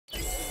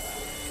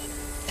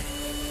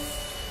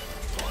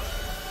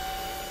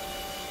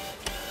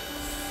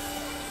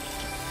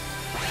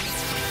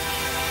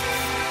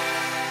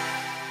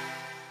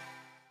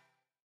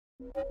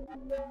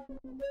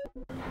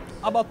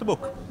About the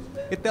book.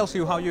 It tells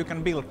you how you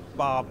can build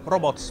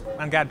robots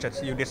and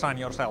gadgets you design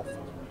yourself.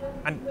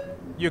 And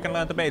you can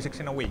learn the basics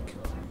in a week.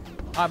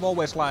 I've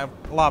always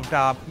loved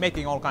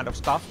making all kind of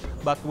stuff,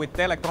 but with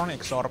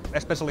electronics or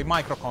especially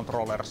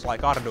microcontrollers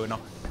like Arduino,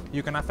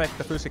 you can affect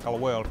the physical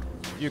world.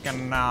 You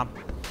can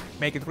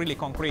make it really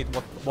concrete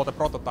what a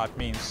prototype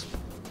means.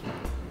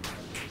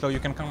 So you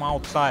can come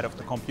outside of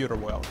the computer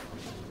world.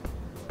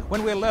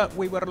 When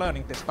we were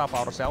learning this stuff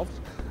ourselves,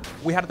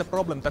 we had the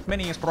problem that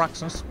many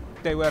instructions,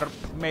 they were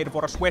made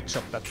for a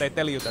sweatshop, that they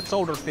tell you that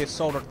solder this,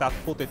 solder that,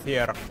 put it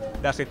here,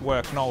 does it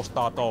work, no,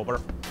 start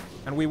over.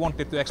 And we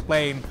wanted to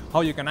explain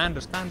how you can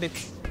understand it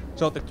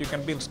so that you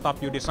can build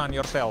stuff you design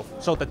yourself,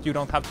 so that you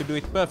don't have to do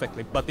it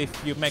perfectly, but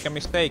if you make a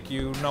mistake,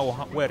 you know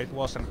where it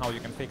was and how you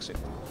can fix it.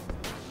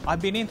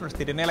 I've been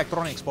interested in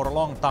electronics for a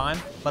long time,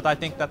 but I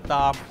think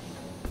that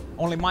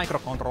only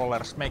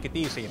microcontrollers make it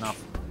easy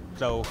enough.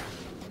 So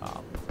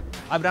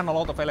I've done a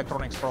lot of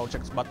electronics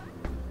projects,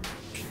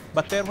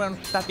 but they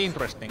weren't that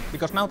interesting,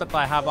 because now that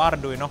I have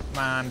Arduino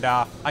and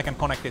I can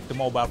connect it to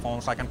mobile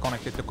phones, I can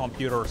connect it to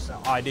computers,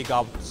 I dig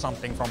out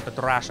something from the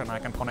trash and I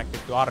can connect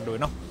it to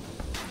Arduino.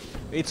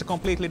 It's a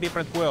completely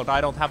different world. I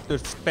don't have to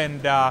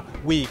spend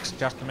weeks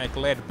just to make a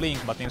LED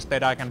blink, but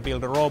instead I can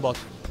build a robot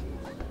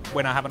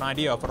when I have an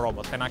idea of a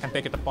robot, and I can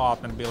take it apart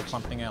and build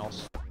something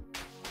else.